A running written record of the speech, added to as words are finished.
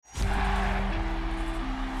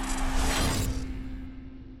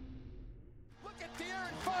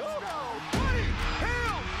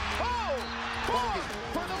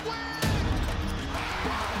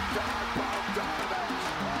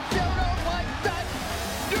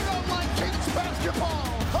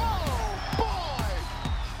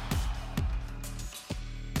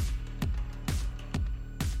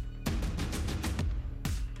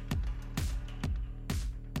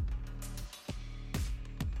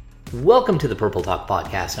Welcome to the Purple Talk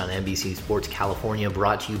podcast on NBC Sports California,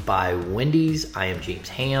 brought to you by Wendy's. I am James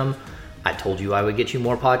Ham. I told you I would get you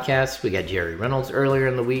more podcasts. We got Jerry Reynolds earlier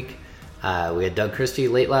in the week. We had Doug Christie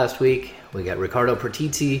late last week. We got Riccardo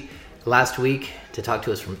Pertizzi last week to talk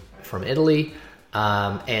to us from Italy.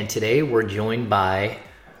 And today we're joined by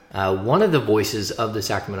one of the voices of the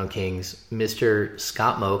Sacramento Kings, Mr.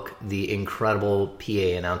 Scott Moak, the incredible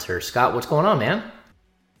PA announcer. Scott, what's going on, man?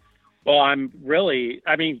 Well,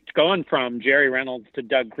 going from Jerry Reynolds to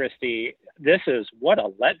Doug Christie, what a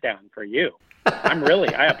letdown for you.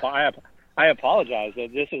 I apologize that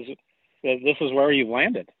this is where you've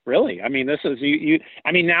landed. Really. I mean,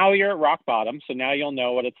 now you're at rock bottom. So now you'll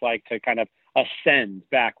know what it's like to kind of ascend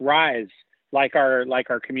back, rise like our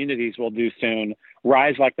communities will do soon,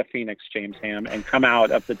 rise like the Phoenix, James Ham, and come out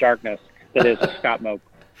of the darkness that is a Scott Moak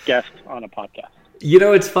guest on a podcast. You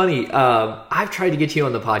know, it's funny. I've tried to get you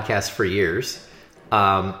on the podcast for years,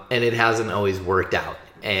 and it hasn't always worked out.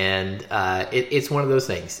 And it's one of those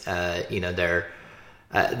things. There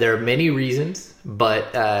are many reasons,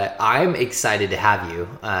 but I'm excited to have you.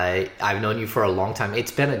 I've known you for a long time.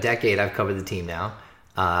 It's been a decade. I've covered the team now,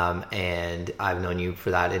 and I've known you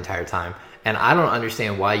for that entire time. And I don't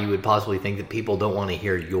understand why you would possibly think that people don't want to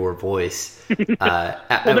hear your voice. Well,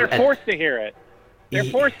 they're forced to hear it. They're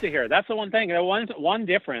forced to hear it. That's the one thing. One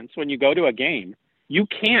difference when you go to a game, you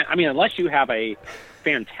can't, unless you have a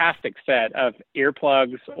fantastic set of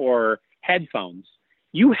earplugs or headphones,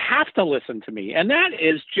 you have to listen to me. And that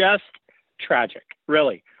is just tragic,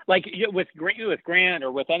 really. Like with Grant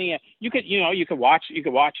or with any, you could watch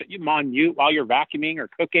it on mute while you're vacuuming or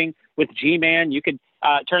cooking. With G-Man, you could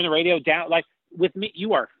turn the radio down. Like with me,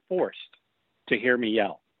 you are forced to hear me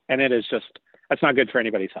yell. And that's not good for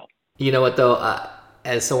anybody's health. You know what, though?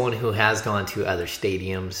 As someone who has gone to other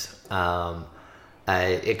stadiums,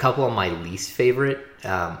 a couple of my least favorite,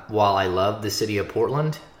 while I love the city of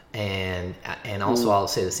Portland, and also I'll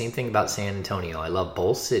say the same thing about San Antonio. I love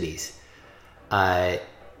both cities.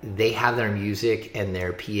 They have their music and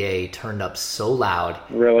their PA turned up so loud.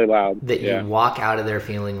 Really loud. That you walk out of there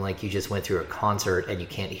feeling like you just went through a concert and you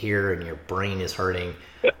can't hear and your brain is hurting.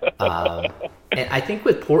 And I think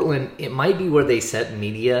with Portland, it might be where they set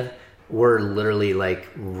media. We're literally like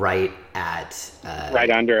right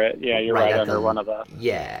under it. Yeah, you're right under one of the.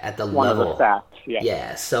 Yeah, at the one level. Of the stats.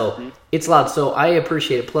 Yeah. So it's loud. So I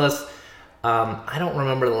appreciate it. Plus, I don't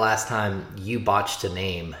remember the last time you botched a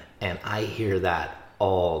name, and I hear that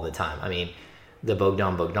all the time. I mean, the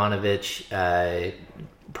Bogdan Bogdanovic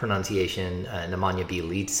pronunciation, Nemanja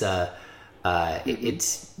Bjelica.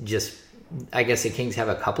 It's just, I guess the Kings have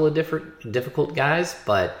a couple of difficult guys,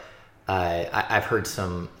 but. I've heard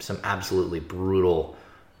some absolutely brutal,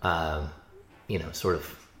 sort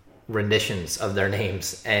of renditions of their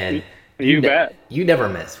names, and you bet you never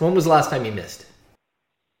miss. When was the last time you missed?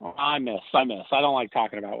 I miss. I don't like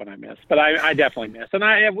talking about when I miss, but I definitely miss. And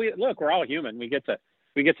we're all human. We get to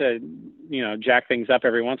jack things up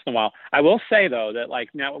every once in a while. I will say though that like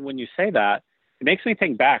now when you say that, it makes me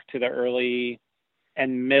think back to the early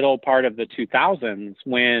and middle part of the 2000s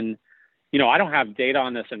when. I don't have data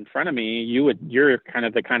on this in front of me. You're kind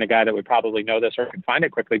of the kind of guy that would probably know this or can find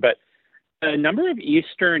it quickly. But the number of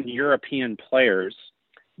Eastern European players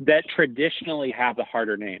that traditionally have the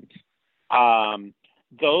harder names,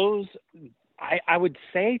 those I would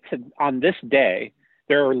say on this day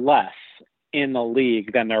there are less in the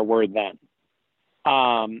league than there were then.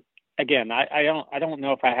 Again, I don't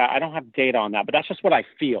know if I don't have data on that, but that's just what I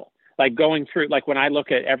feel like going through. Like when I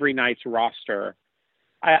look at every night's roster.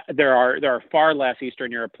 There are far less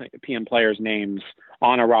Eastern European players' names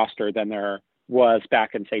on a roster than there was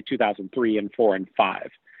back in, say, 2003 and 4 and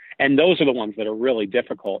 5. And those are the ones that are really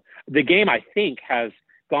difficult. The game, I think, has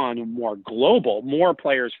gone more global, more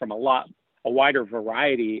players from a wider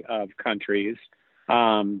variety of countries.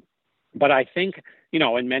 But I think,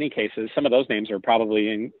 in many cases, some of those names are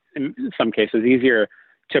probably, in some cases, easier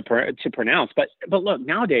to pronounce. But look,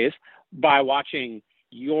 nowadays, by watching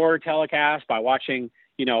your telecast, by watching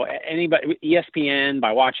anybody, ESPN,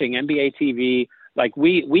 by watching NBA TV, like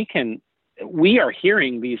we are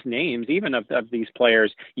hearing these names, even of these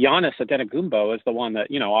players. Giannis Antetokounmpo is the one that,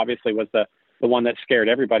 obviously was the one that scared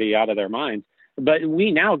everybody out of their minds. But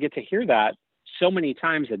we now get to hear that so many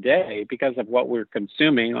times a day because of what we're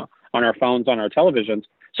consuming on our phones, on our televisions.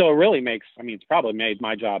 So it really makes, it's probably made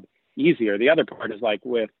my job easier. The other part is like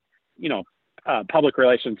with, public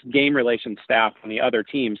relations, game relations staff on the other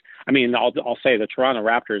teams. I'll say the Toronto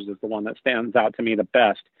Raptors is the one that stands out to me the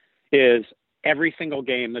best. Is every single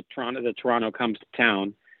game that Toronto comes to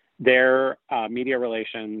town, their media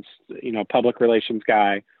relations, public relations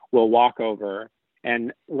guy will walk over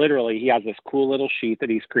And literally, he has this cool little sheet that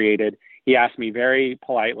he's created. He asked me very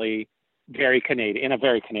politely, very Canadian, in a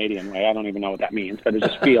very Canadian way. I don't even know what that means, but it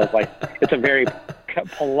just feels like it's a very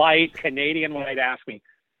polite Canadian way to ask me,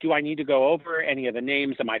 do I need to go over any of the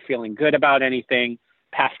names? Am I feeling good about anything?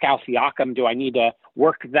 Pascal Siakam, do I need to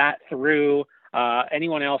work that through?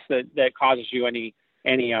 Anyone else that causes you any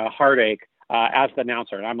heartache as the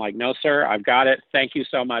announcer? And I'm like, no, sir, I've got it. Thank you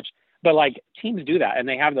so much. But like teams do that, and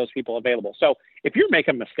they have those people available. So if you're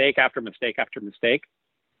making mistake after mistake after mistake,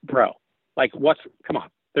 bro, like come on,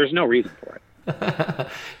 there's no reason for it.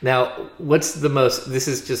 Now, what's the most, this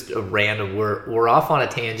is just a random, we're off on a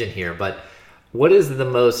tangent here, but what is the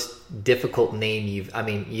most difficult name I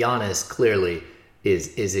mean, Giannis clearly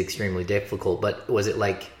is extremely difficult, but was it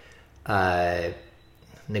like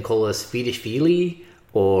Nicolas Fidishvili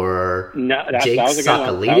or Jake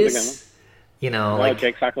Sakalidis? You know, like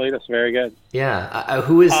Jake Sakalidis, very good. Yeah.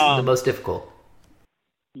 Who is the most difficult?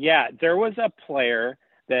 Yeah, there was a player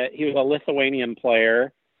he was a Lithuanian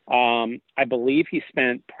player. I believe he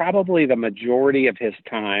spent probably the majority of his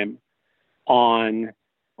time on,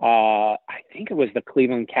 I think it was the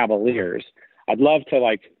Cleveland Cavaliers. I'd love to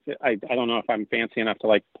I don't know if I'm fancy enough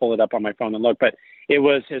to pull it up on my phone and look, but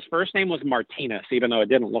his first name was Martinez, even though it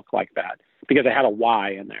didn't look like that because it had a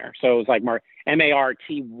Y in there. So it was like Martynnis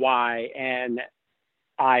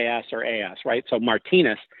or AS, right? So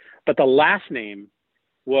Martinez, but the last name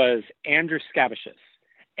was Andrew Scavicius.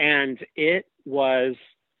 And it was,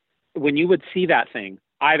 when you would see that thing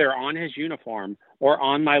either on his uniform or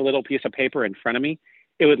on my little piece of paper in front of me,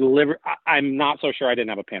 it would I'm not so sure I didn't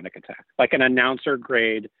have a panic attack, like an announcer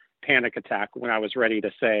grade panic attack when I was ready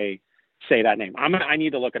to say that name. I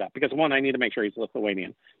need to look it up because one, I need to make sure he's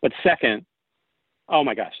Lithuanian. But second, oh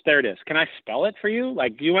my gosh, there it is. Can I spell it for you?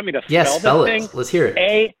 Like, do you want me to spell this thing? Let's hear it.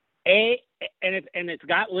 And it's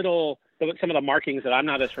got some of the markings that I'm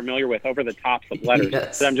not as familiar with over the tops of letters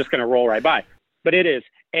that I'm just going to roll right by. But it is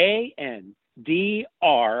ANDRIUSKEVICIUS.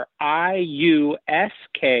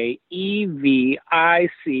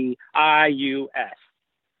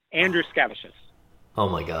 Andrew Scavicius. Oh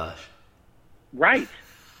my gosh. Right,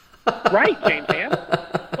 James Ham.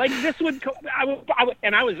 Like this I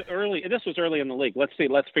was early. This was early in the league. Let's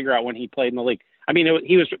figure out when he played in the league. I mean,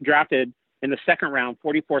 he was drafted in the second round,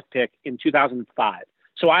 44th pick in 2005.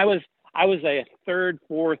 So I was a third,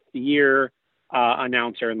 fourth year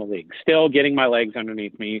announcer in the league, still getting my legs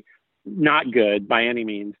underneath me, not good by any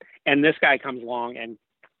means. And this guy comes along and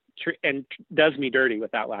does me dirty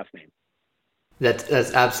with that last name. That's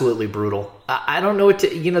absolutely brutal. I don't know what to.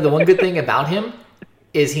 The one good thing about him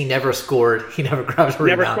is he never scored. He never grabbed a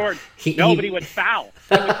rebound. Never scored. But he would foul.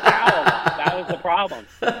 He would foul. That was the problem.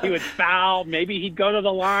 He would foul. Maybe he'd go to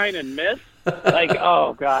the line and miss. Like,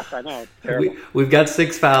 oh gosh, I know. It's terrible. We've got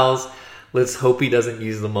 6 fouls. Let's hope he doesn't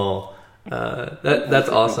use them all. That's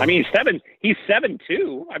awesome. I mean, he's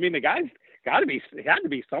 7'2". I mean, the guy's had to be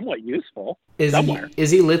somewhat useful somewhere. Is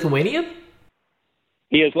he Lithuanian?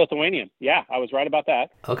 He is Lithuanian. Yeah, I was right about that.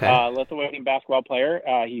 Okay. Lithuanian basketball player.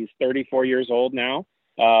 He's 34 years old now.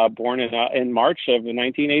 Born in March of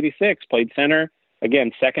 1986. Played center.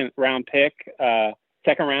 Again, second round, pick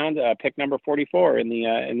number 44 in the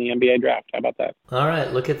NBA draft. How about that? All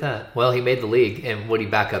right, look at that. Well, he made the league, and would he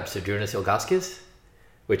back up Zydrunas Ilgauskas,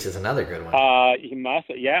 which is another good one? He must.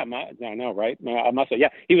 Yeah, I know, right? I must. Yeah,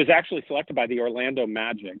 he was actually selected by the Orlando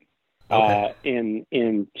Magic. Okay.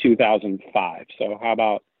 In 2005. So how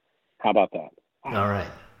about that? All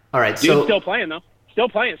right. Dude's so still playing though. Still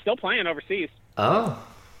playing overseas. Oh,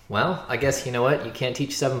 well, I guess you know what? You can't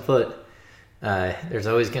teach 7 foot. There's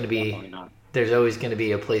always going to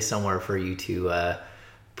be a place somewhere for you to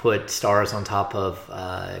put stars on top of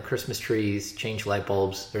Christmas trees, change light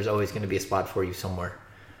bulbs. There's always going to be a spot for you somewhere.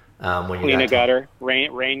 When clean a gutter,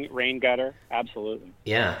 rain gutter, absolutely.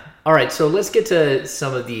 Yeah. All right. So let's get to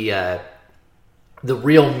some of the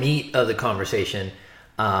real meat of the conversation.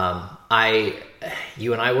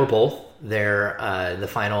 You and I were both there. The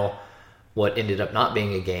final, what ended up not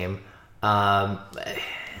being a game.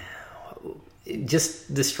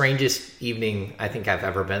 Just the strangest evening I think I've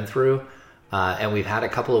ever been through, and we've had a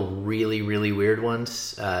couple of really, really weird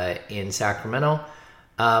ones in Sacramento.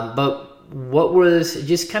 But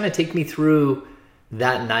just kind of take me through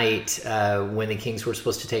that night when the Kings were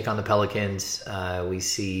supposed to take on the Pelicans. We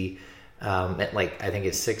see at I think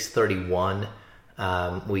it's 6:31.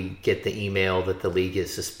 We get the email that the league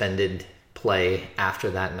has suspended play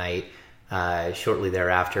after that night. Shortly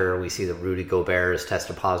thereafter, we see that Rudy Gobert is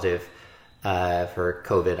tested positive for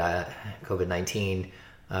COVID-19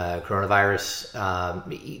 coronavirus.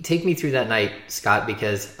 Take me through that night, Scott,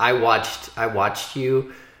 because I watched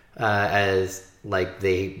you as like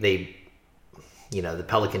they the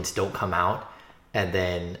Pelicans don't come out, and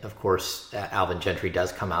then of course Alvin Gentry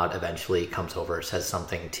does come out eventually, comes over, says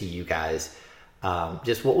something to you guys.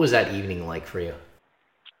 Just what was that evening like for you?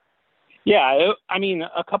 Yeah, I mean,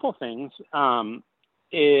 a couple things.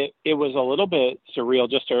 It was a little bit surreal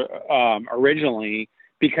just originally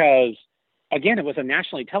because, again, it was a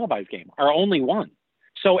nationally televised game, our only one.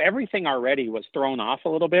 So everything already was thrown off a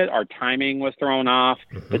little bit. Our timing was thrown off.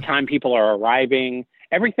 The time people are arriving,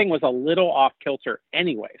 everything was a little off kilter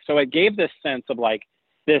anyway. So it gave this sense of like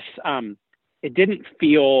this, it didn't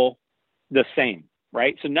feel the same,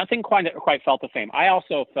 right? So nothing quite felt the same. I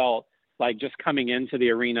also felt like just coming into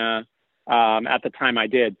the arena at the time I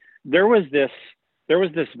did, there was this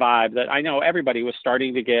vibe that I know everybody was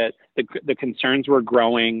starting to get. The concerns were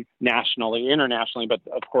growing nationally, internationally, but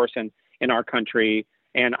of course in our country.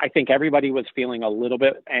 And I think everybody was feeling a little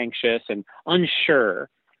bit anxious and unsure.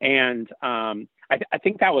 And I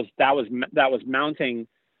think that was mounting,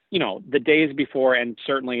 the days before, and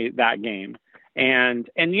certainly that game. And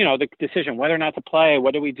the decision whether or not to play,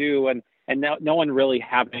 what do we do, and no one really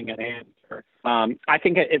having an answer. I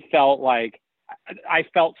think it felt like I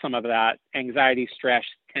felt some of that anxiety, stress,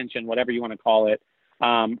 tension, whatever you want to call it,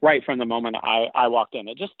 right from the moment I walked in.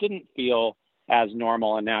 It just didn't feel as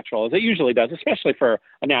normal and natural as it usually does, especially for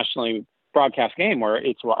a nationally broadcast game where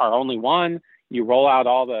it's our only one. You roll out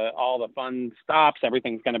all the fun stops.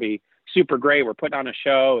 Everything's going to be super great. We're putting on a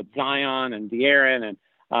show. It's Zion and De'Aaron and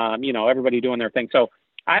everybody doing their thing. So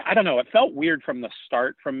I don't know. It felt weird from the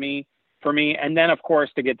start for me. And then of course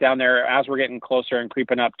to get down there as we're getting closer and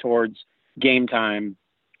creeping up towards game time,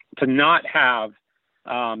 to not have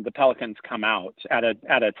the Pelicans come out at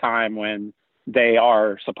a time when they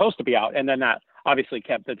are supposed to be out, and then that obviously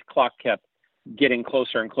the clock kept getting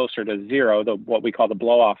closer and closer to zero, what we call the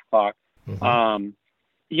blow off clock.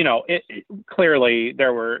 Clearly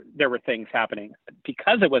there were things happening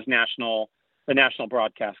because it was the national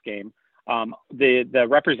broadcast game. The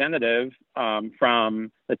representative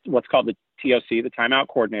from what's called the TOC, the timeout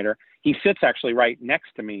coordinator, he sits actually right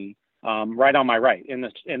next to me, right on my right in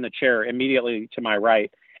the chair immediately to my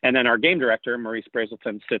right. And then our game director, Maurice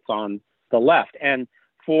Brazelton, sits on the left. And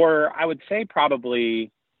for, I would say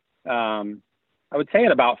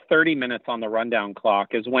at about 30 minutes on the rundown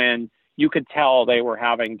clock is when you could tell they were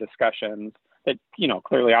having discussions that,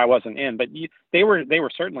 clearly I wasn't in, but they were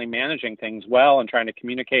certainly managing things well and trying to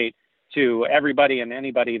communicate to everybody and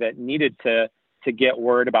anybody that needed to get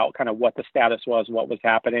word about kind of what the status was, what was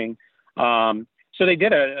happening. So they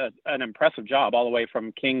did an impressive job all the way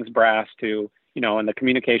from King's brass to, and the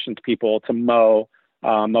communications people to Mo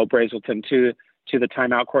Brazelton to the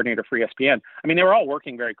timeout coordinator for ESPN. I mean, they were all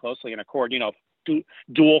working very closely in accord,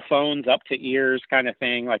 dual phones up to ears kind of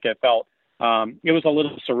thing. Like it felt, it was a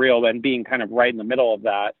little surreal then being kind of right in the middle of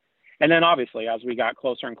that. And then obviously as we got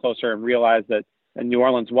closer and closer and realized that New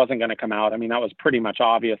Orleans wasn't going to come out, I mean, that was pretty much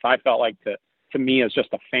obvious. I felt like to me as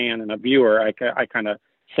just a fan and a viewer, I kind of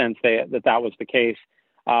sensed that was the case.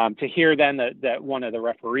 To hear then that one of the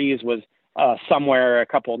referees was somewhere a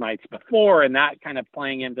couple nights before, and that kind of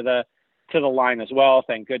playing into the line as well.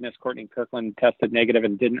 Thank goodness Courtney Kirkland tested negative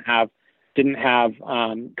and didn't have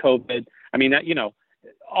COVID. I mean,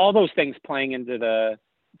 all those things playing into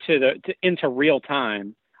into real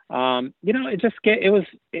time. It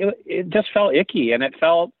just felt icky, and it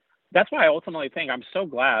felt. That's why I ultimately think I'm so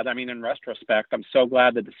glad. I mean, in retrospect, I'm so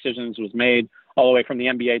glad the decisions was made all the way from the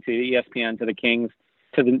NBA to the ESPN to the Kings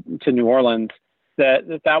to New Orleans. That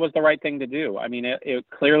was the right thing to do. I mean, it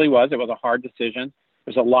clearly was. It was a hard decision.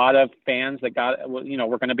 There's a lot of fans that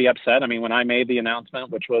were going to be upset. I mean, when I made the announcement,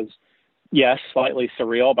 which was, yes, slightly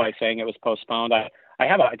surreal by saying it was postponed, I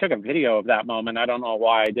took a video of that moment. I don't know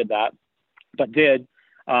why I did that, but did.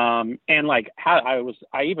 And like I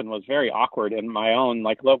even was very awkward in my own,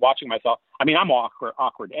 like watching myself. I mean, I'm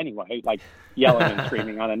awkward anyway, like yelling and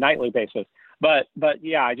screaming on a nightly basis. But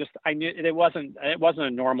yeah, I knew it wasn't a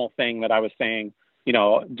normal thing that I was saying,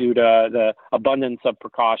 due to the abundance of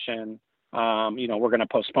precaution. We're going to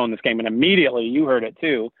postpone this game. And immediately you heard it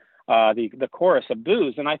too, the chorus of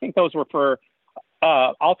boos. And I think those were for,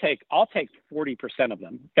 I'll take 40% of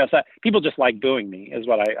them because people just like booing me is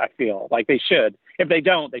what I feel like they should. If they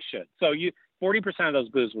don't, they should. So 40% of those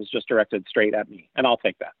boos was just directed straight at me, and I'll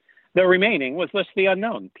take that. The remaining was just the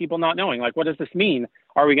unknown, people not knowing, like, what does this mean?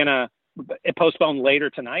 Are we going to postpone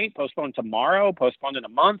later tonight, postpone tomorrow, postpone in a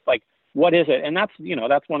month? Like, what is it? And that's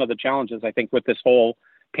one of the challenges, I think, with this whole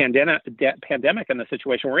pandemic and the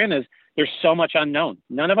situation we're in is there's so much unknown.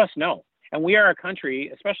 None of us know. And we are a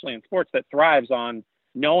country, especially in sports, that thrives on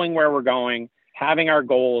knowing where we're going, having our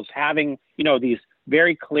goals, having, these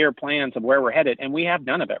very clear plans of where we're headed, and we have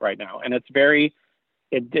none of it right now. And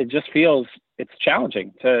it just feels it's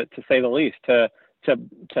challenging to say the least to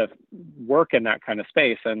work in that kind of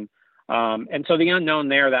space. And so the unknown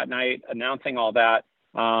there that night, announcing all that,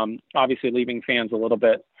 obviously leaving fans a little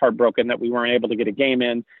bit heartbroken that we weren't able to get a game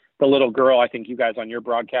in. The little girl, I think you guys on your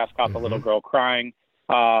broadcast caught the little girl crying,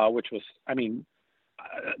 which was, I mean,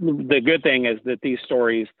 the good thing is that these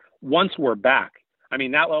stories, once we're back, I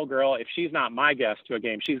mean, that little girl, if she's not my guest to a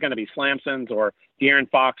game, she's going to be Slamson's or De'Aaron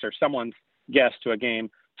Fox or someone's guest to a game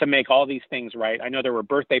to make all these things right. I know there were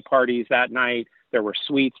birthday parties that night. There were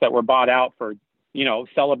suites that were bought out for,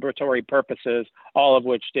 celebratory purposes, all of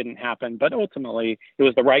which didn't happen. But ultimately, it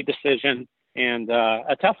was the right decision and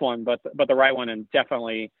a tough one, but the right one, and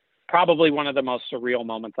definitely probably one of the most surreal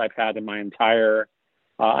moments I've had in my entire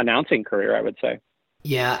announcing career, I would say.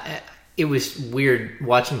 Yeah, it was weird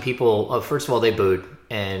watching people. First of all, they booed,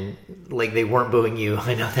 and like they weren't booing you.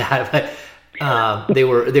 I know that, but they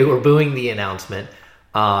were booing the announcement,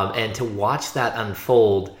 and to watch that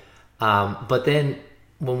unfold. But then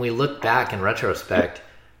when we look back in retrospect,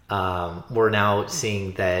 we're now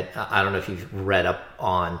seeing that, I don't know if you've read up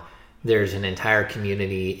on, there's an entire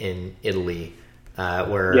community in Italy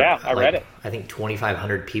where I read it. I think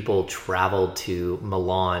 2,500 people traveled to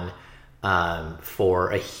Milan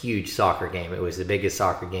for a huge soccer game. It was the biggest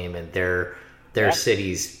soccer game in their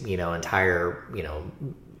city's entire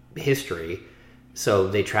history. So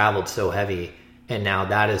they traveled so heavy, and now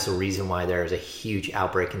that is the reason why there is a huge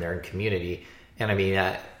outbreak in their community. And I mean,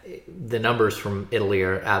 the numbers from Italy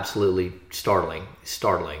are absolutely startling.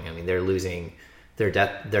 I mean, they're losing their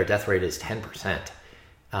death rate is 10%.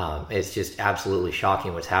 It's just absolutely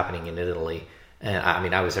shocking what's happening in Italy. And I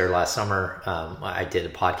mean, I was there last summer. I did a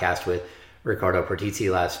podcast with Riccardo Pertizzi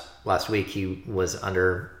last week. He was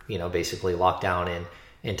under, basically lockdown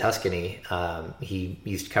in Tuscany. He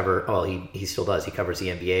used to cover, well, he still does. He covers the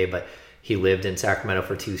NBA, but he lived in Sacramento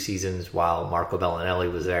for 2 seasons while Marco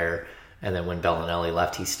Bellinelli was there. And then when Bellinelli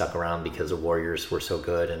left, he stuck around because the Warriors were so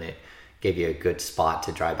good, and it gave you a good spot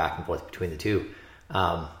to drive back and forth between the two.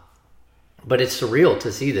 But it's surreal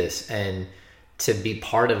to see this and to be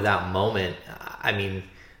part of that moment. I mean,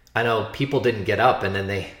 I know people didn't get up, and then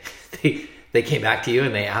they came back to you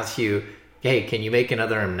and they asked you, hey, can you make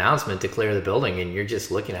another announcement to clear the building? And you're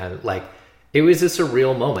just looking at it like it was a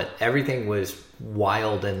surreal moment. Everything was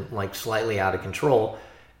wild and like slightly out of control.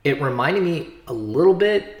 It reminded me a little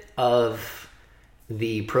bit of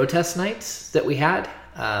the protest nights that we had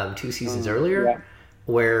 2 seasons earlier,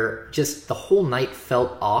 where just the whole night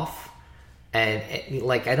felt off. And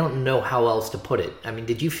like, I don't know how else to put it. I mean,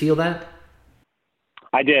 did you feel that?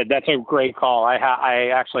 I did. That's a great call.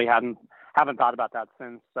 I actually haven't thought about that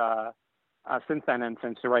since then, and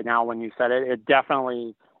since right now when you said it, it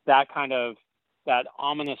definitely, that kind of, that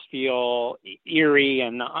ominous feel, eerie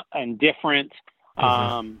and different.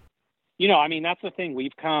 I mean, that's the thing.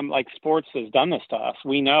 We've come, like, sports has done this to us.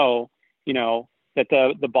 We know, that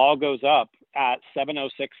the ball goes up at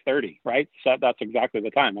 7:06:30, right? So that's exactly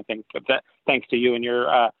the time. I think thanks to you and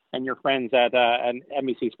your friends at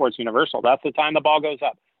NBC Sports Universal, that's the time the ball goes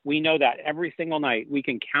up. We know that every single night. We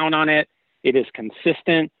can count on it. It is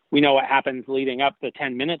consistent. We know what happens leading up, the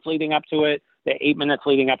 10 minutes leading up to it, the 8 minutes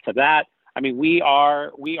leading up to that. I mean, we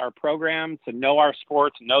are programmed to know our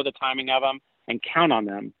sports, know the timing of them, and count on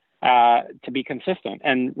them to be consistent.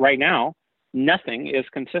 And right now, nothing is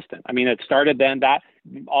consistent. I mean, it started then, that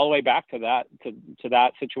all the way back to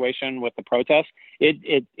that situation with the protests.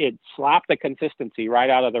 It slapped the consistency right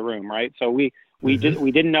out of the room, right? So we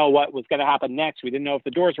didn't know what was going to happen next. We didn't know if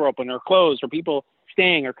the doors were open or closed, or people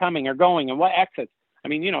staying or coming or going, and what exits. I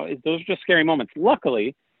mean, those are just scary moments.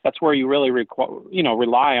 Luckily, that's where you really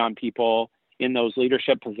rely on people in those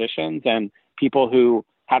leadership positions and people who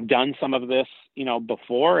have done some of this,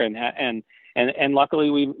 before, and luckily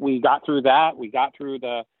we got through that. We got through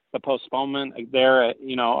the postponement there,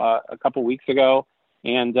 a couple weeks ago,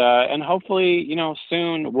 and hopefully,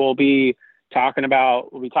 soon we'll be talking about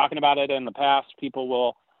it. In the past, people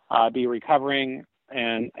will be recovering,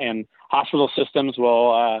 and hospital systems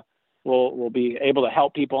will be able to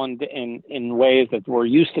help people in ways that we're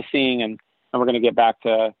used to seeing, and we're going to get back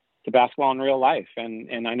to basketball in real life.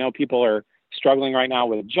 And I know people are struggling right now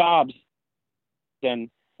with jobs and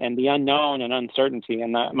the unknown and uncertainty,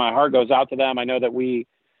 and my heart goes out to them. I know that we,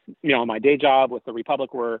 my day job with the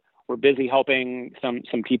Republic, we're busy helping some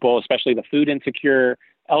people, especially the food insecure,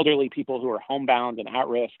 elderly people who are homebound and at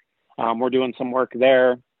risk. We're doing some work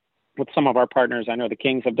there with some of our partners. I know the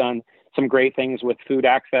Kings have done some great things with food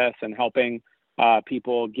access and helping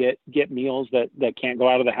people get meals that can't go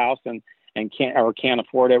out of the house and can't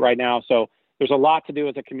afford it right now. So there's a lot to do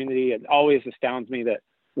as a community. It always astounds me that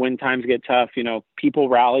when times get tough, people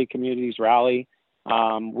rally, communities rally.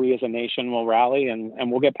 We as a nation will rally,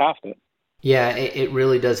 and we'll get past it. Yeah, it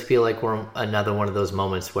really does feel like we're another one of those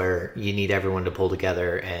moments where you need everyone to pull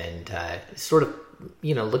together and sort of,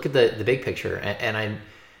 look at the big picture. And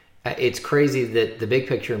it's crazy that the big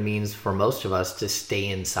picture means for most of us to stay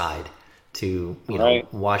inside, to Right.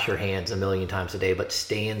 wash your hands a million times a day, but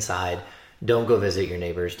stay inside. Don't go visit your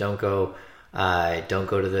neighbors. Don't go to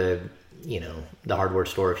the hardware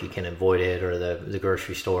store if you can avoid it, or the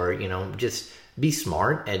grocery store. Just be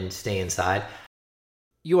smart and stay inside.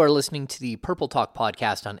 You are listening to the Purple Talk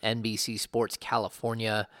podcast on NBC Sports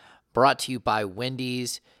California, brought to you by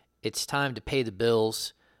Wendy's. It's time to pay the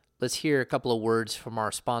bills. Let's hear a couple of words from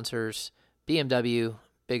our sponsors, BMW,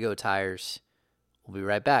 Big O Tires. We'll be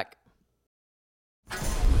right back.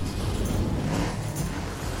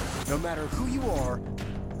 No matter who you are,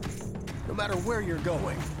 no matter where you're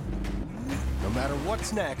going, no matter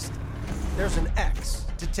what's next, there's an X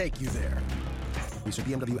to take you there. Lease a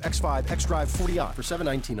BMW X5 xDrive 40i for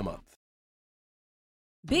 $719 a month.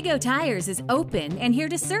 Big O Tires is open and here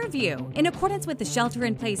to serve you. In accordance with the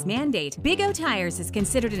shelter-in-place mandate, Big O Tires is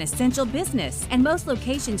considered an essential business, and most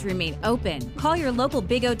locations remain open. Call your local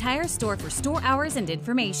Big O Tire store for store hours and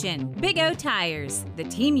information. Big O Tires, the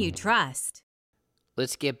team you trust.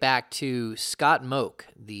 Let's get back to Scott Moak,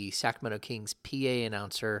 the Sacramento Kings PA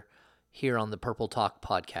announcer here on the Purple Talk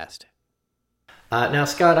podcast. Now,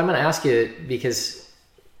 Scott, I'm going to ask you because,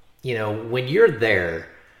 when you're there,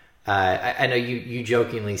 I know you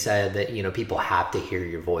jokingly said that, people have to hear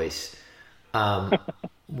your voice.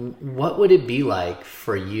 What would it be like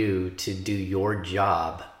for you to do your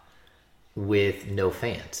job with no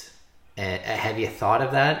fans? And have you thought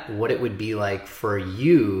of that? What it would be like for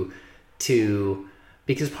you to,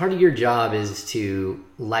 because part of your job is to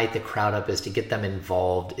light the crowd up, is to get them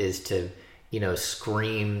involved, is to,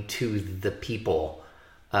 scream to the people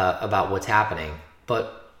about what's happening.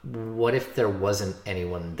 But what if there wasn't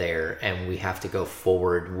anyone there and we have to go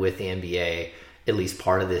forward with the NBA at least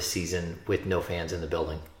part of this season with no fans in the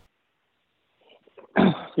building?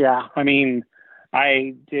 Yeah, I mean,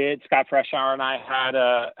 Scott Freshour and I had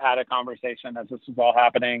a conversation as this was all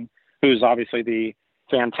happening, who's obviously the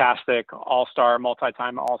fantastic all-star,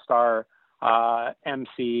 multi-time all-star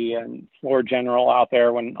MC and floor general out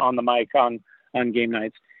there when on the mic on game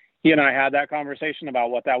nights. He and I had that conversation about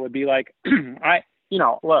what that would be like.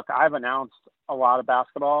 Look, I've announced a lot of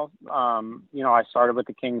basketball. I started with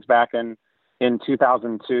the Kings back in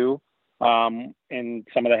 2002, in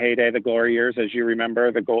some of the heyday, the glory years, as you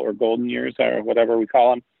remember, the golden years or whatever we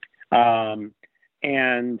call them.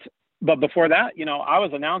 But before that, I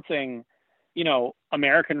was announcing,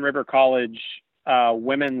 American River College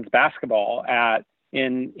women's basketball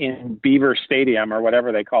in Beaver Stadium or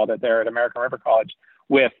whatever they called it there at American River College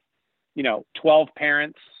with, 12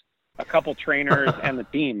 parents, a couple trainers and the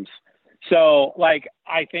teams. So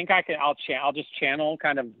I think I'll just channel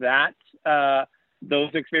kind of that, those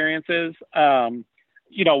experiences. It's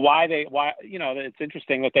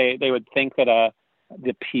interesting that they would think that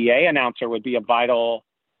the PA announcer would be a vital,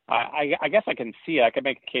 I guess I can see it. I could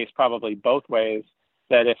make a case probably both ways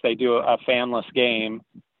that if they do a fanless game,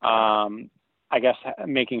 I guess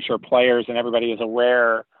making sure players and everybody is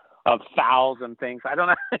aware of fouls and things. I don't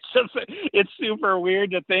know. It's super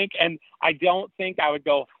weird to think. And I don't think I would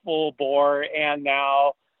go full bore and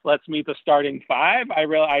now let's meet the starting five.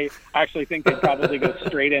 I actually think they'd probably go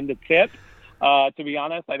straight into tip. To be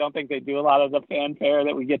honest, I don't think they do a lot of the fanfare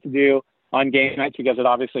that we get to do on game nights because it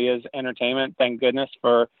obviously is entertainment. Thank goodness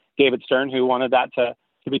for David Stern, who wanted that to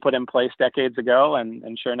be put in place decades ago.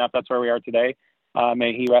 And sure enough, that's where we are today.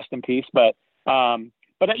 May he rest in peace. But I'd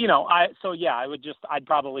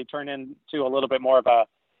probably turn into a little bit more of a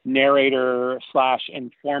narrator /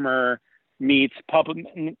 informer meets public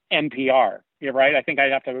NPR. You're right. I think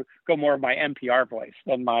I'd have to go more of my NPR voice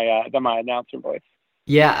than my announcer voice.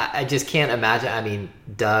 Yeah, I just can't imagine. I mean,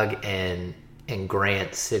 Doug and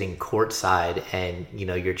Grant sitting courtside, and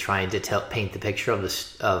you're trying to paint the picture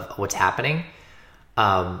of what's happening,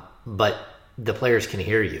 but the players can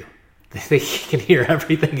hear you. They can hear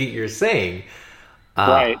everything that you're saying.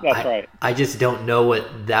 Right, that's right. I just don't know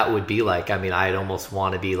what that would be like. I mean, I'd almost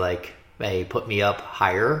want to be like, hey, put me up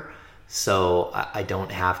higher so I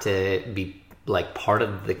don't have to be like part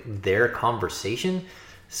of their conversation.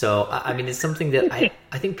 So, I mean, it's something that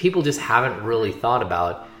I think people just haven't really thought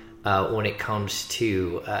about when it comes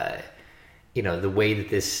to, the way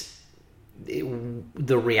that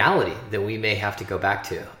the reality that we may have to go back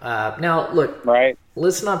to. Now, look, right.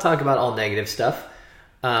 Let's not talk about all negative stuff.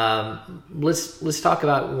 Let's talk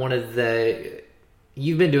about one of the.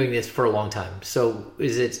 You've been doing this for a long time. So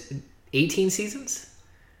is it 18 seasons?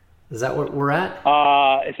 Is that what we're at?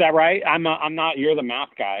 Is that right? I'm not. You're the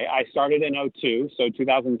math guy. I started in '02, so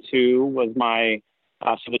 2002 was my.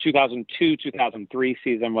 So the 2002-2003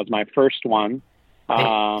 season was my first one.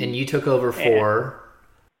 And you took over for.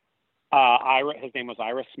 His name was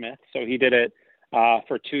Ira Smith, so he did it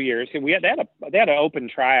for 2 years. They had an open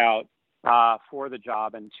tryout for the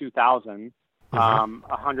job in 2000.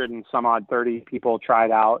 100 and some odd 30 people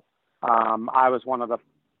tried out. I was one of the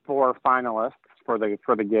 4 finalists for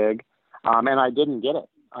the gig, and I didn't get it.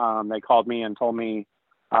 They called me and told me,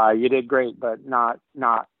 "You did great, but not.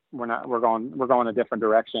 We're going a different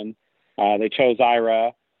direction." They chose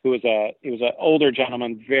Ira, who was he was an older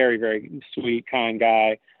gentleman, very very sweet, kind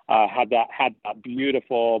guy. Had that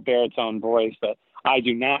beautiful baritone voice that I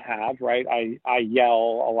do not have. Right, I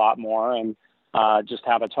yell a lot more and just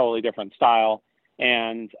have a totally different style.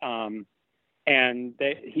 He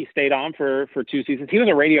stayed on for 2 seasons. He was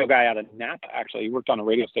a radio guy out of Napa, actually. He worked on a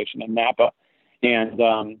radio station in Napa, and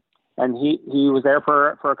he was there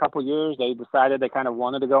for a couple years. They decided they kind of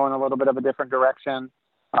wanted to go in a little bit of a different direction,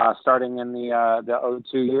 starting in the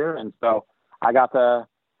 '02 year, and so I got the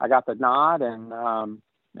nod, and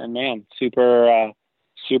man, super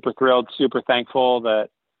thrilled, super thankful that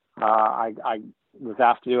I was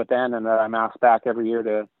asked to do it then, and that I'm asked back every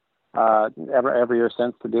year every year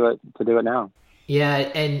since to do it now. Yeah,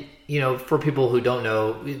 and for people who don't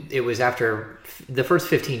know, it was after the first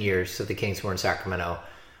 15 years that the Kings were in Sacramento.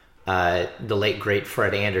 The late great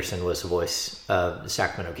Fred Anderson was the voice of the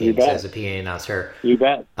Sacramento Kings as a PA announcer. You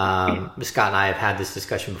bet. Scott and I have had this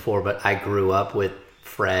discussion before, but I grew up with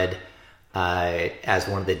Fred as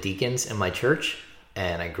one of the deacons in my church,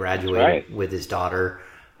 and I graduated with his daughter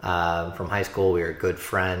from high school. We were good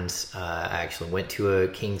friends. I actually went to a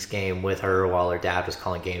Kings game with her while her dad was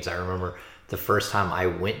calling games. I remember the first time I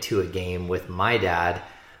went to a game with my dad,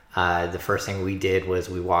 the first thing we did was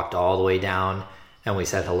we walked all the way down and we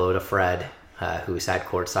said hello to Fred, who sat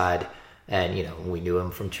courtside, and we knew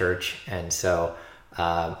him from church. And so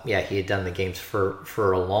he had done the games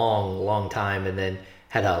for a long time, and then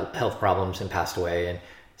had health problems and passed away. And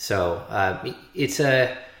so it's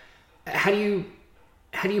how do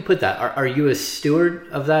you put that? Are you a steward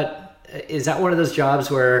of that? Is that one of those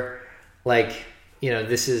jobs where,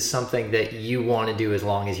 this is something that you want to do as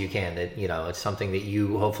long as you can? That it's something that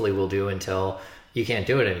you hopefully will do until you can't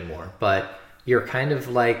do it anymore. But you're kind of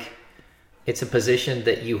it's a position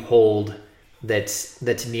that you hold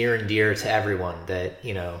that's near and dear to everyone. That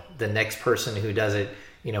the next person who does it,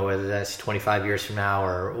 whether that's 25 years from now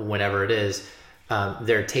or whenever it is,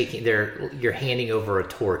 you're handing over a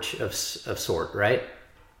torch of sort, right?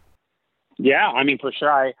 Yeah, I mean, for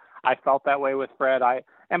sure. I felt that way with Fred.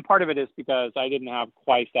 And part of it is because I didn't have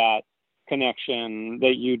quite that connection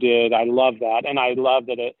that you did. I love that. And I love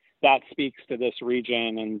that speaks to this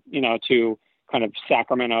region and, to kind of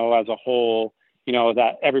Sacramento as a whole,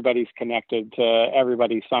 that everybody's connected to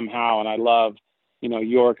everybody somehow. And I love,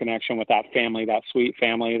 your connection with that family, that sweet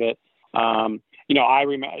family that,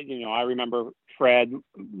 I remember Fred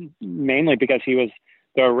mainly because he was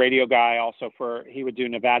the radio guy he would do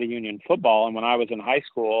Nevada Union football. And when I was in high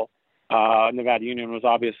school, Nevada Union was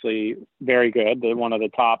obviously very good. They're one of the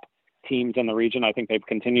top teams in the region. I think they've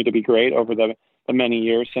continued to be great over the many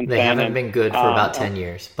years since they then. They haven't been good for about 10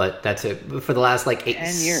 years, but that's it for the last 10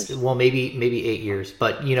 years. Well, maybe 8 years,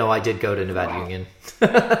 but I did go to Nevada Union.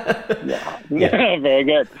 Yeah, very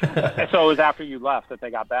good. So it was after you left that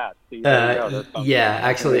they got bad. So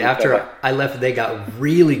actually after I left, they got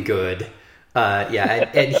really good.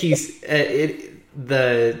 And he's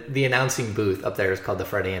the announcing booth up there is called the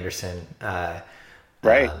Fred Anderson,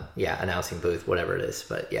 right? Announcing booth, whatever it is.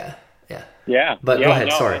 But yeah. But go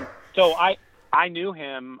ahead. Sorry. So I knew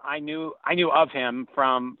him. I knew of him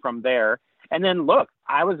from there. And then look,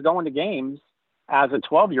 I was going to games as a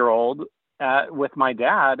 12-year-old with my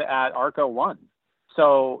dad at Arco 1.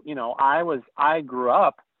 So I grew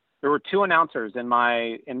up. There were 2 announcers in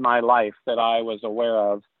my life that I was aware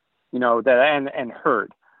of. And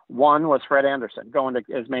heard. One was Fred Anderson, going to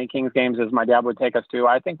as many Kings games as my dad would take us to.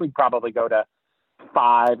 I think we'd probably go to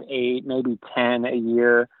 5, 8, maybe 10 a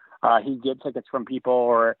year. He'd get tickets from people,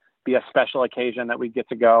 or be a special occasion that we'd get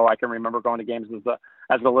to go. I can remember going to games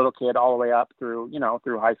as a little kid all the way up through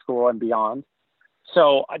high school and beyond.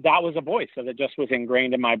 So that was a voice that just was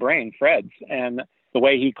ingrained in my brain, Fred's. And the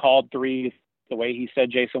way he called threes, the way he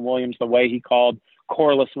said Jason Williams, the way he called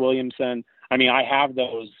Corliss Williamson. I mean, I have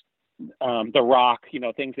those. The Rock,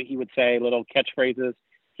 things that he would say, little catchphrases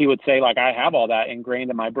he would say, I have all that ingrained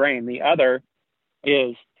in my brain. The other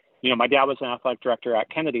is, my dad was an athletic director at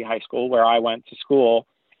Kennedy High School, where I went to school,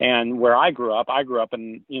 and where I grew up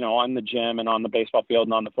in, on the gym and on the baseball field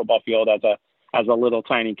and on the football field as a little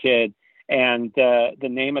tiny kid. And the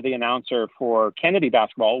name of the announcer for Kennedy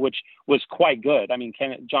basketball, which was quite good. I mean,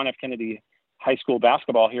 John F. Kennedy High School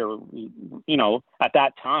basketball here, at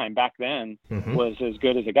that time back then was as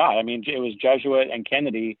good as it got. I mean, it was Jesuit and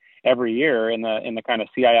Kennedy every year in the kind of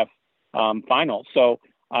CIF finals. So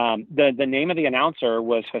the name of the announcer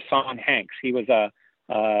was Hassan Hanks. He was a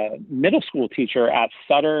middle school teacher at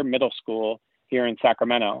Sutter Middle School here in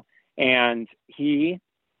Sacramento, and he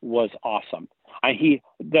was awesome.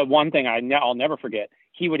 The one thing I'll never forget,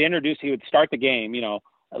 he would start the game,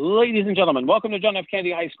 ladies and gentlemen, welcome to John F.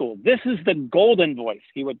 Kennedy High School. This is the golden voice,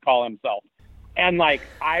 he would call himself. And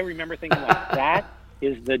I remember thinking that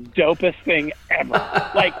is the dopest thing ever.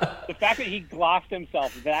 The fact that he glossed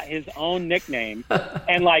himself his own nickname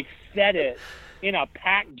and said it in a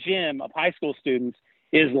packed gym of high school students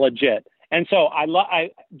is legit. And so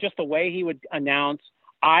I just the way he would announce.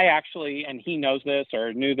 I actually, and he knows this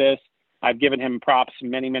or knew this, I've given him props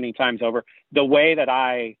many, many times over. The way that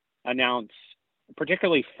I announce,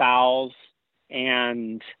 particularly fouls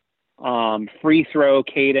and free throw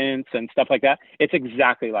cadence and stuff like that, it's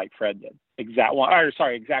exactly like Fred did.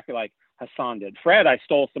 Exactly like Hassan did. Fred, I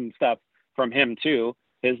stole some stuff from him too,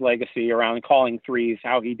 his legacy around calling threes,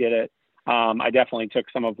 how he did it. I definitely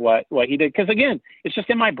took some of what he did, because again, it's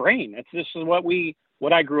just in my brain. It's just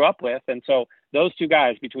what I grew up with. And so those two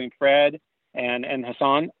guys, between Fred and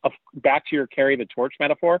Hassan, back to your carry the torch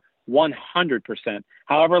metaphor, 100%.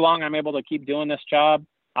 However long I'm able to keep doing this job,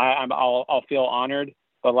 I'll feel honored.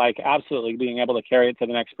 But absolutely being able to carry it to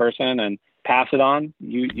the next person and pass it on,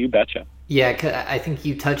 you betcha. Yeah, 'cause I think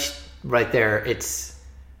you touched right there. It's,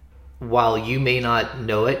 while you may not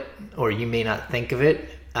know it or you may not think of it,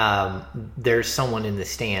 there's someone in the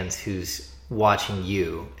stands who's watching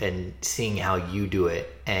you and seeing how you do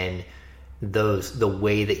it, and the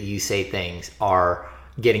way that you say things are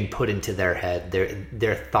getting put into their head.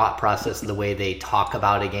 Their thought process, the way they talk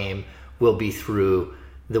about a game, will be through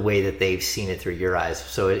the way that they've seen it through your eyes.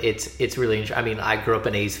 So it's really interesting. I mean, I grew up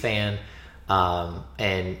an A's fan,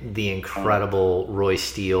 and the incredible Roy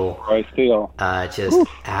Steele,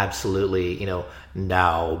 absolutely,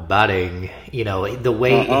 now batting, the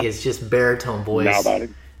way his just baritone voice. Now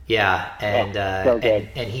batting. Yeah, and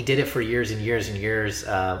and he did it for years and years and years.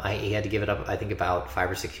 He had to give it up, I think, about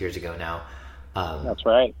 5 or 6 years ago now. That's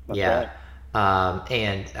right. Right.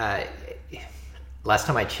 And last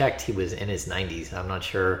time I checked, he was in his 90s. I'm not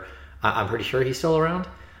sure. I'm pretty sure he's still around.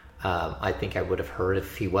 I think I would have heard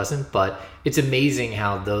if he wasn't. But it's amazing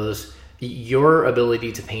how your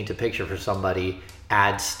ability to paint a picture for somebody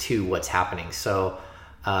adds to what's happening. So,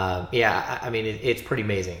 I mean, it's pretty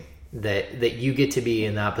amazing that you get to be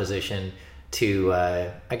in that position to,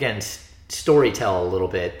 again, storytell a little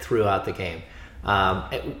bit throughout the game.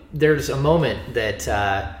 There's a moment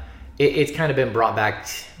that it's kind of been brought back.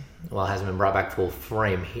 Well, it hasn't been brought back full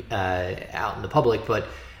frame out in the public, but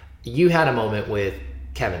you had a moment with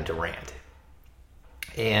Kevin Durant.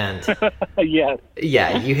 And yes.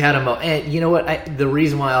 Yeah, you had a moment. And you know what? The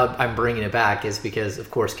reason why I'm bringing it back is because,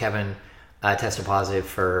 of course, Kevin tested positive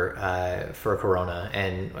for Corona,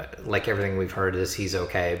 and like everything we've heard is he's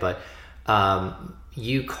okay. But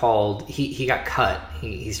you called. He got cut.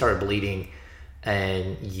 He started bleeding,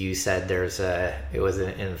 and you said it was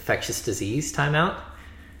an infectious disease timeout.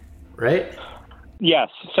 Right? Yes.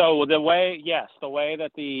 So the way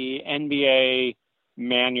that the NBA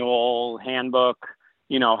manual handbook,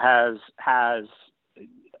 has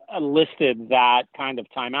listed that kind of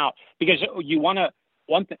timeout, because you want to,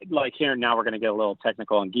 here now we're going to get a little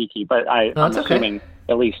technical and geeky, but I'm assuming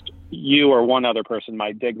at least you or one other person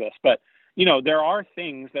might dig this. But, there are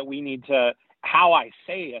things that we need to, how I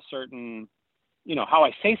say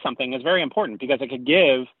something is very important, because it could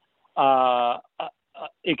give,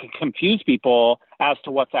 it could confuse people as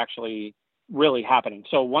to what's actually really happening.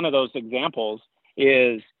 So one of those examples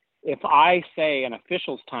is, if I say an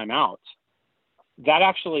official's timeout, that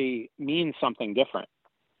actually means something different.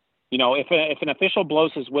 If an official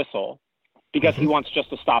blows his whistle because he wants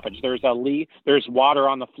just a stoppage, there's there's water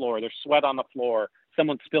on the floor, there's sweat on the floor,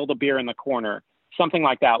 someone spilled a beer in the corner, something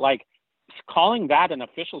like that. Calling that an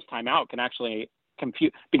official's timeout can actually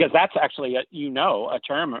confuse, because that's actually a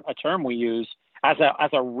term we use as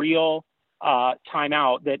a real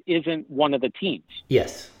timeout that isn't one of the teams.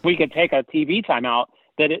 Yes. We could take a TV timeout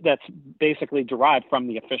that's basically derived from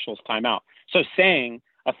the official's timeout. So saying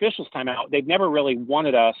official's timeout, they've never really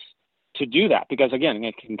wanted us to do that, because again,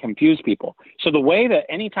 it can confuse people. So the way that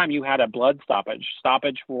anytime you had a blood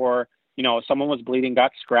stoppage for someone was bleeding,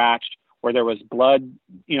 got scratched, or there was blood,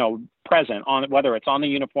 present on, whether it's on the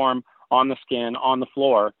uniform, on the skin, on the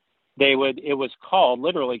floor, it was called,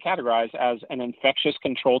 literally categorized as an infectious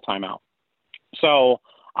control timeout. So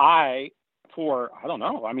for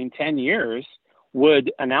 10 years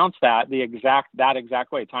would announce that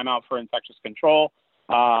exact way, timeout for infectious control.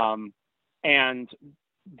 And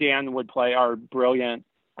Dan would play, our brilliant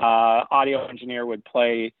audio engineer would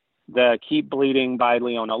play the Keep Bleeding by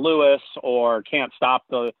Leona Lewis, or Can't Stop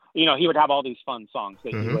he would have all these fun songs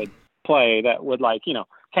that he would play that would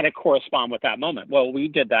kind of correspond with that moment. Well, we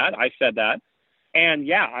did that. I said that. And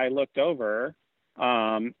I looked over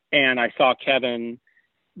and I saw Kevin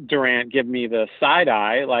Durant give me the side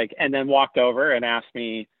eye, and then walked over and asked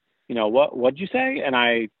me, what'd you say? And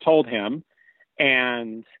I told him,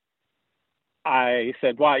 and I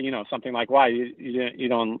said, why, something like, why you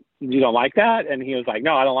don't like that? And he was like,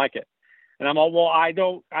 no, I don't like it. And I'm all, well, I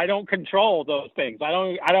don't control those things. I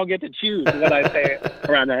don't get to choose what I say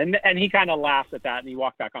around that. And he kind of laughed at that, and he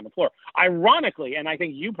walked back on the floor. Ironically, and I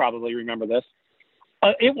think you probably remember this,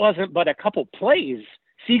 it wasn't but a couple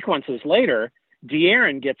sequences later,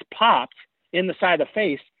 De'Aaron gets popped in the side of the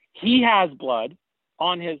face. He has blood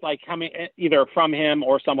on his, coming either from him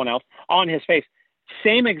or someone else on his face.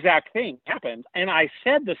 Same exact thing happened. And I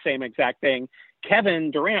said the same exact thing. Kevin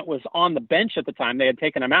Durant was on the bench at the time. They had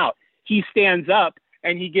taken him out. He stands up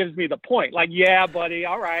and he gives me the point. Yeah, buddy.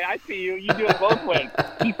 All right. I see you. You do it both ways.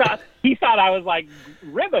 He thought I was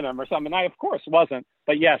ribbing him or something. I, of course, wasn't.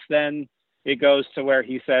 But yes, then it goes to where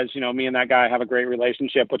he says, me and that guy have a great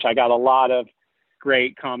relationship, which I got a lot of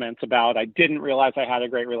great comments about. I didn't realize I had a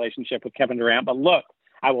great relationship with Kevin Durant, but look,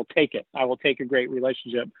 I will take it. I will take a great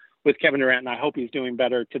relationship with Kevin Durant, and I hope he's doing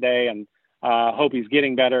better today, and hope he's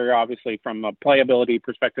getting better, obviously, from a playability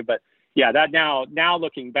perspective. But that now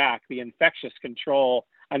looking back, the infectious control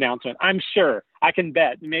announcement, I'm sure, I can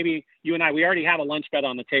bet, maybe you and we already have a lunch bet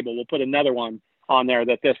on the table. We'll put another one on there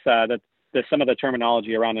that that some of the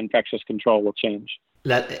terminology around infectious control will change.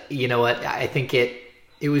 You know what? I think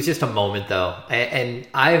it was just a moment, though. And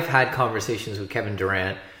I've had conversations with Kevin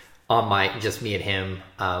Durant on just me and him,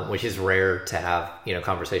 which is rare to have,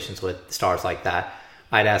 conversations with stars like that.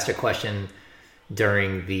 I'd asked a question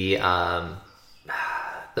during the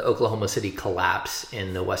Oklahoma City collapse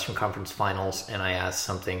in the Western Conference Finals, and I asked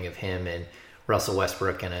something of him and Russell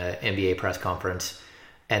Westbrook in an NBA press conference,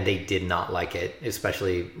 and they did not like it.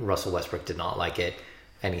 Especially Russell Westbrook did not like it,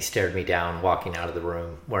 and he stared me down walking out of the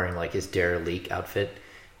room wearing his Dare Leak outfit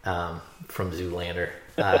from Zoolander.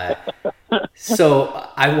 So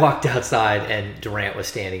I walked outside and Durant was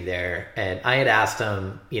standing there, and I had asked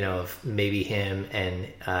him, if maybe him and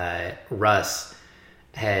Russ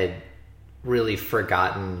had really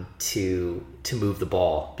forgotten to move the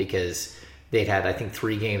ball, because they'd had, I think,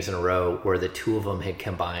 3 games in a row where the two of them had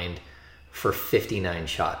combined for 59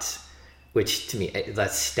 shots, which to me,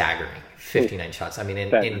 that's staggering. 59 shots. I mean,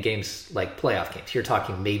 in games like playoff games, you're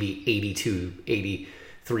talking maybe 82,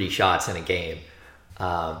 83 shots in a game.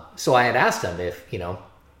 So I had asked him if,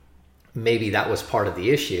 maybe that was part of the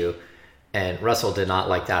issue, and Russell did not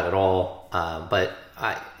like that at all. But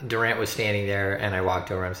Durant was standing there, and I walked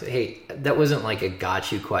over and said, hey, that wasn't a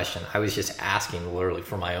got you question. I was just asking literally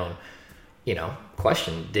for my own,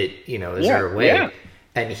 question. Is there a way? Yeah.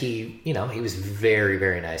 And he was very,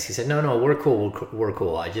 very nice. He said, no, we're cool. We're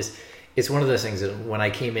cool. It's one of those things that when I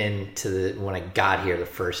came when I got here the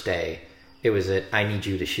first day, it was that I need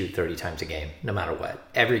you to shoot 30 times a game, no matter what.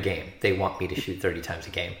 Every game, they want me to shoot 30 times a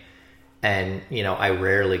game. And, I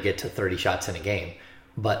rarely get to 30 shots in a game,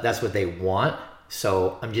 but that's what they want.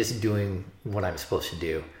 So I'm just doing what I'm supposed to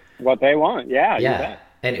do. What they want. Yeah. Yeah.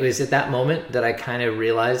 And it was at that moment that I kind of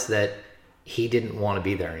realized that he didn't want to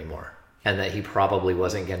be there anymore, and that he probably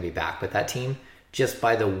wasn't going to be back with that team, just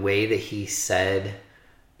by the way that he said,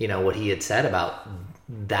 what he had said about,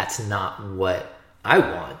 that's not what I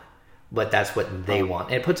want, but that's what they want.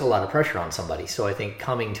 And it puts a lot of pressure on somebody. So I think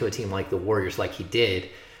coming to a team like the Warriors, like he did,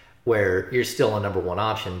 where you're still a number one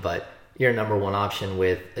option, but you're a number one option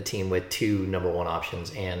with a team with 2 number one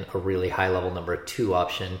options and a really high level number 2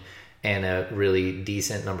 option and a really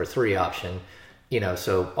decent number 3 option,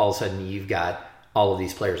 so all of a sudden you've got all of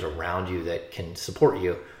these players around you that can support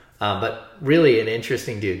you. But really an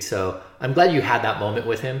interesting dude. So I'm glad you had that moment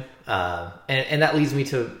with him. And that leads me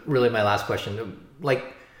to really my last question.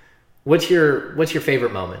 What's your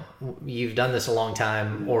favorite moment? You've done this a long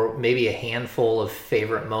time, or maybe a handful of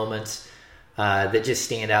favorite moments that just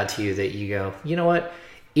stand out to you that you go, you know what?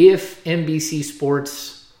 If NBC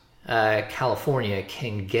Sports California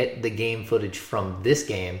can get the game footage from this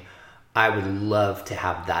game, I would love to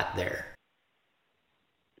have that there.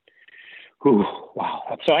 Ooh,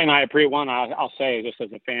 wow. So, and I appreciate one. I'll say, just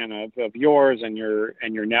as a fan of yours and your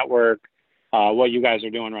network, what you guys are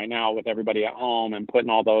doing right now with everybody at home and putting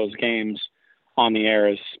all those games on the air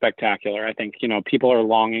is spectacular. I think, people are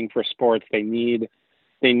longing for sports. They need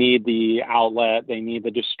the outlet. They need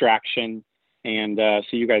the distraction. And so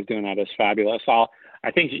you guys doing that is fabulous. I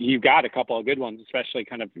think you've got a couple of good ones, especially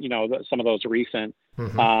kind of, some of those recent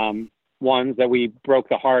ones that we broke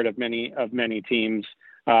the heart of many teams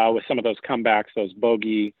with some of those comebacks, those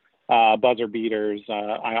bogey buzzer beaters.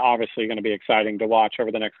 Obviously going to be exciting to watch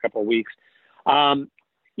over the next couple of weeks. I'd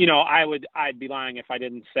be lying if I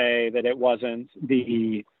didn't say that it wasn't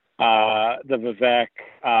the Vivek,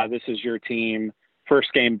 this is your team,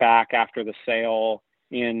 first game back after the sale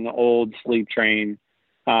in old Sleep Train.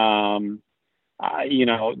 It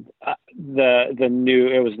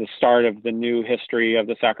was the start of the new history of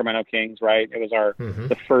the Sacramento Kings, right? It was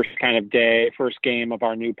the first first game of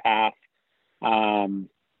our new path.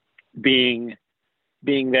 Being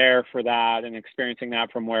there for that and experiencing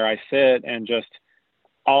that from where I sit, and just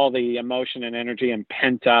all the emotion and energy and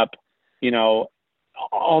pent up,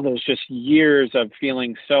 all those just years of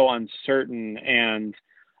feeling so uncertain and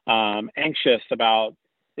anxious about,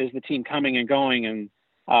 is the team coming and going, and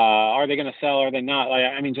are they going to sell? Are they not?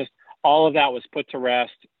 Just all of that was put to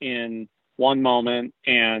rest in one moment,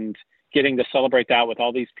 and getting to celebrate that with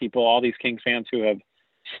all these people, all these Kings fans who have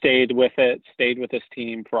stayed with this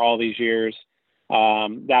team for all these years.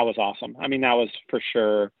 That was awesome. That was for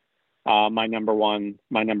sure my number one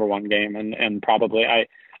game, and probably I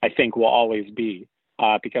think will always be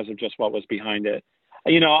because of just what was behind it.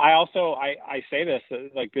 I say this,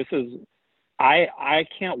 I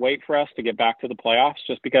can't wait for us to get back to the playoffs,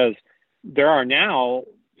 just because there are now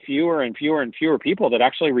fewer and fewer and fewer people that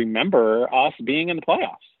actually remember us being in the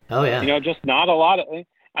playoffs. Oh yeah. Just not a lot of,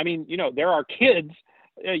 there are kids,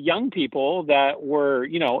 young people that were,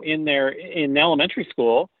 in elementary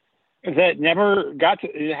school that never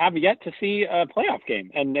have yet to see a playoff game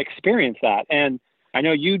and experience that. And I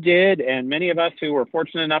know you did, and many of us who were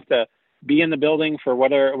fortunate enough to be in the building for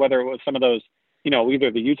whether it was some of those, either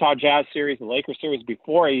the Utah Jazz series, the Lakers series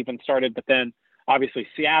before I even started, but then obviously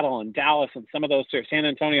Seattle and Dallas and some of those, San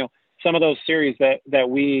Antonio, some of those series that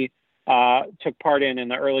we took part in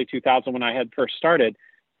the early 2000s when I had first started.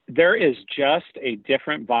 There is just a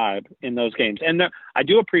different vibe in those games. And I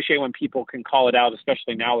do appreciate when people can call it out,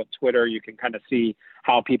 especially now with Twitter. You can kind of see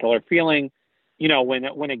how people are feeling,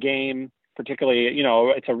 when a game, particularly,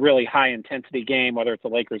 it's a really high intensity game, whether it's a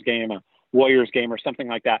Lakers game, a Warriors game, or something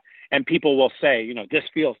like that. And people will say, this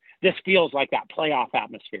feels like that playoff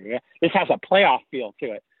atmosphere. Yeah? This has a playoff feel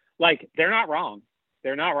to it. Like, they're not wrong.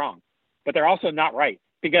 They're not wrong, but they're also not right,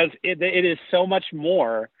 because it is so much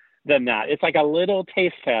more than that. It's like a little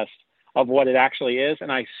taste test of what it actually is.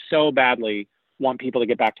 And I so badly want people to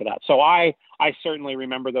get back to that. So I certainly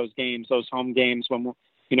remember those games, those home games when,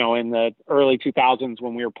 in the early 2000s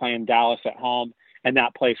when we were playing Dallas at home, and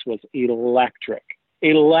that place was electric.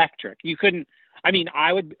 You couldn't,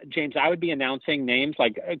 I would be announcing names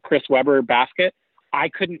like Chris Webber basket. I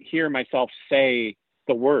couldn't hear myself say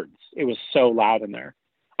the words. It was so loud in there.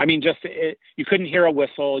 You couldn't hear a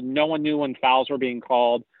whistle. No one knew when fouls were being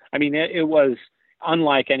called. It was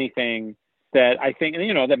unlike anything that I think,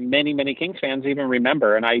 that many, many Kings fans even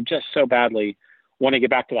remember. And I just so badly want to get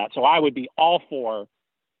back to that. So I would be all for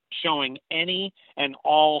showing any and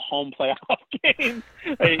all home playoff games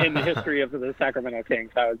in the history of the Sacramento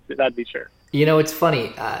Kings. That'd be sure. It's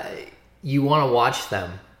funny. You want to watch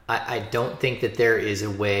them. I don't think that there is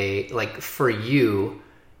a way, like, for you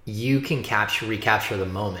can recapture the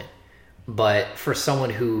moment. But for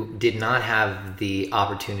someone who did not have the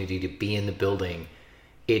opportunity to be in the building,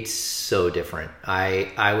 it's so different.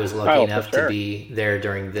 I was lucky enough to be there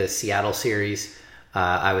during the Seattle series.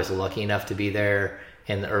 I was lucky enough to be there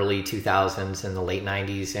in the early 2000s and the late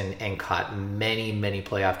 90s and caught many, many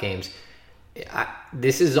playoff games.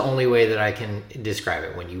 This is the only way that I can describe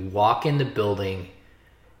it. When you walk in the building,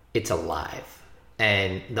 it's alive.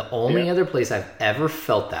 And the only other place I've ever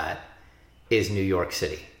felt that is New York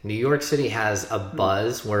City. New York City has a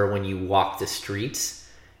buzz where when you walk the streets,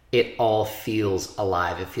 it all feels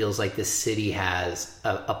alive. It feels like the city has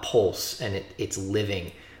a pulse and it's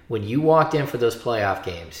living. When you walked in for those playoff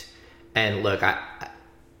games, and look,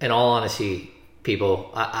 in all honesty, people,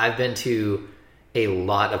 I've been to a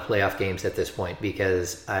lot of playoff games at this point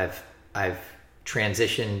because I've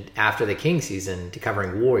transitioned after the King season to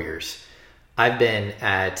covering Warriors. I've been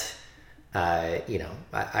at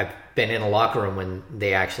I've been in a locker room when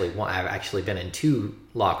they actually won. I've actually been in two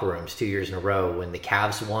locker rooms 2 years in a row when the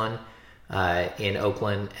Cavs won in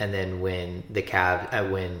Oakland, and then when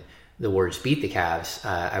the the Warriors beat the Cavs,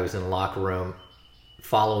 I was in the locker room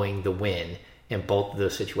following the win in both of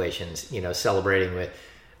those situations, celebrating with,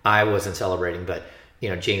 I wasn't celebrating, but,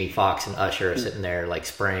 Jamie Foxx and Usher are sitting there like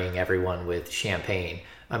spraying everyone with champagne.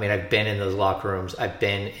 I mean, I've been in those locker rooms. I've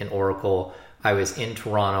been in Oracle. I was in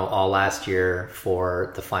Toronto all last year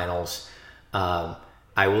for the finals. I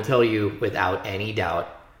will tell you without any doubt,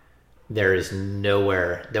 there is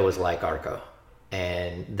nowhere that was like Arco.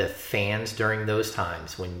 And the fans during those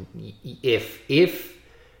times, if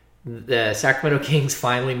the Sacramento Kings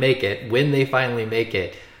finally make it, when they finally make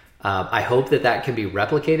it, I hope that can be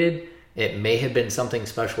replicated. It may have been something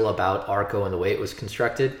special about Arco and the way it was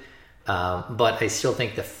constructed, but I still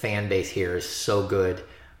think the fan base here is so good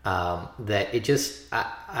that it just,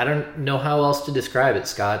 I don't know how else to describe it,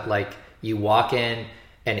 Scott. Like, you walk in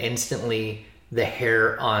and instantly the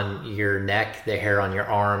hair on your neck, the hair on your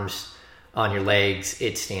arms, on your legs,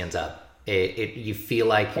 it stands up. You feel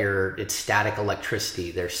like it's static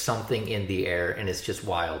electricity. There's something in the air, and it's just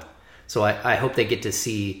wild. So I hope they get to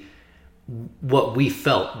see what we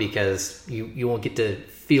felt, because you won't get to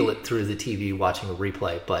feel it through the TV watching a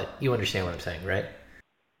replay, but you understand what I'm saying, right?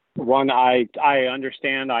 I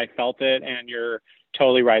understand. I felt it, and you're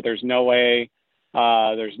totally right. There's no way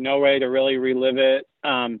to really relive it.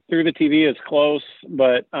 Through the TV is close,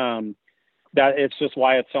 but that it's just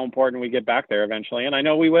why it's so important we get back there eventually. And I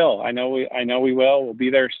know we will. I know we will. We'll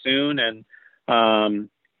be there soon.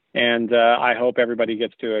 And I hope everybody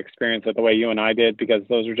gets to experience it the way you and I did, because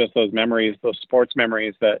those are just those memories, those sports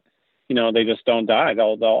memories that, they just don't die.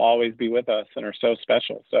 They'll always be with us and are so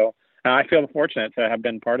special. So I feel fortunate to have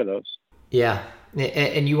been part of those. Yeah.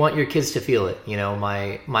 And you want your kids to feel it.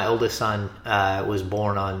 My oldest son was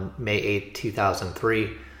born on May 8th, 2003.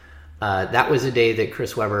 That was a day that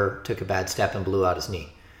Chris Webber took a bad step and blew out his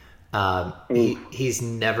knee. He's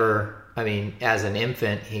never, as an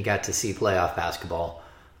infant, he got to see playoff basketball.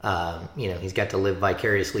 He's got to live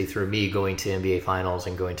vicariously through me going to NBA finals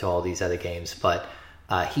and going to all these other games, but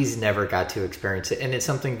he's never got to experience it. And it's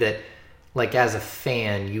something that, like, as a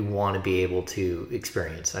fan, you want to be able to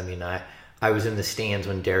experience. I was in the stands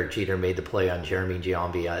when Derek Jeter made the play on Jeremy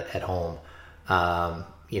Giambi at home,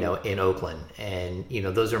 in Oakland. And,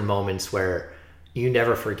 those are moments where you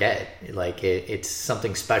never forget. Like, it's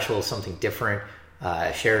something special, something different,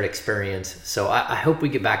 a shared experience. So I hope we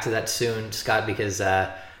get back to that soon, Scott, because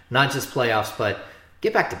not just playoffs, but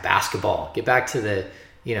get back to basketball. Get back to the,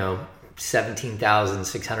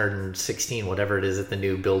 17,616, whatever it is at the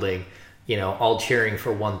new building, all cheering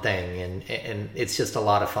for one thing. And it's just a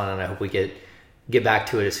lot of fun, and I hope we get back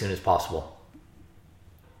to it as soon as possible.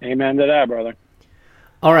 Amen to that, brother.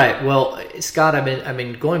 All right. Well, Scott, I've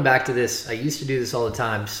been going back to this. I used to do this all the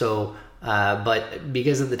time. So, but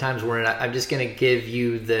because of the times we're in, I'm just going to give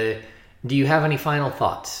you do you have any final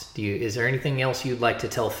thoughts? Is there anything else you'd like to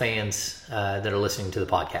tell fans that are listening to the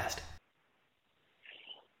podcast?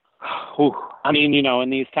 In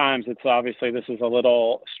these times, it's obviously, this is a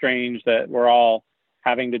little strange that we're all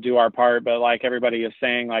having to do our part, but like everybody is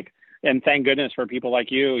saying, and thank goodness for people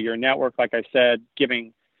like you, your network, like I said,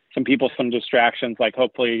 giving some people some distractions, like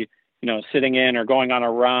hopefully, sitting in or going on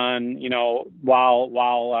a run,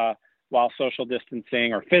 while social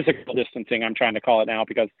distancing or physical distancing, I'm trying to call it now,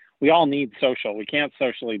 because we all need social. We can't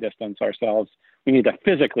socially distance ourselves. We need to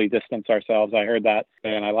physically distance ourselves. I heard that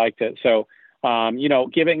and I liked it. So,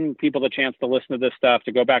 giving people the chance to listen to this stuff,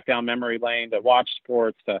 to go back down memory lane, to watch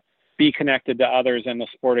sports, to be connected to others in the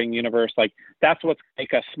sporting universe, like that's what's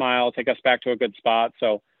make us smile, take us back to a good spot.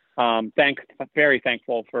 So, very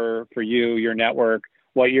thankful for you, your network,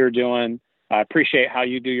 what you're doing. I appreciate how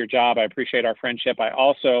you do your job. I appreciate our friendship. I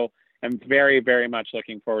also am very, very much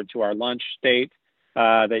looking forward to our lunch date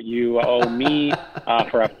that you owe me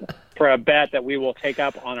for a bet that we will take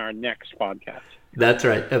up on our next podcast. That's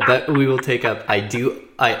right. A bet we will take up.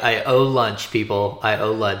 I owe lunch, people. I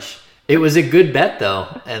owe lunch. It was a good bet, though,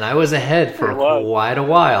 and I was ahead for quite a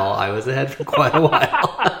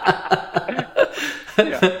while.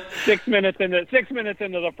 Yeah. 6 minutes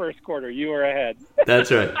into the first quarter, you were ahead.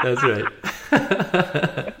 That's right.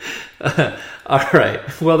 All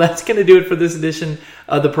right. Well, that's going to do it for this edition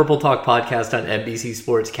of the Purple Talk podcast on NBC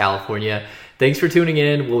Sports California. Thanks for tuning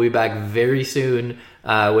in. We'll be back very soon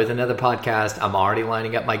with another podcast. I'm already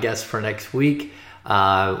lining up my guests for next week. We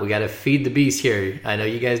got to feed the beast here. I know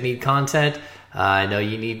you guys need content. I know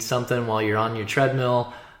you need something while you're on your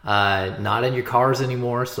treadmill, not in your cars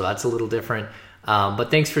anymore, so that's a little different.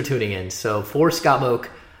 But thanks for tuning in. So for Scott Moak,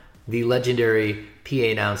 the legendary PA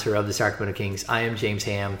announcer of the Sacramento Kings, I am James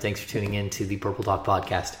Ham. Thanks for tuning in to the Purple Talk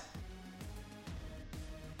podcast.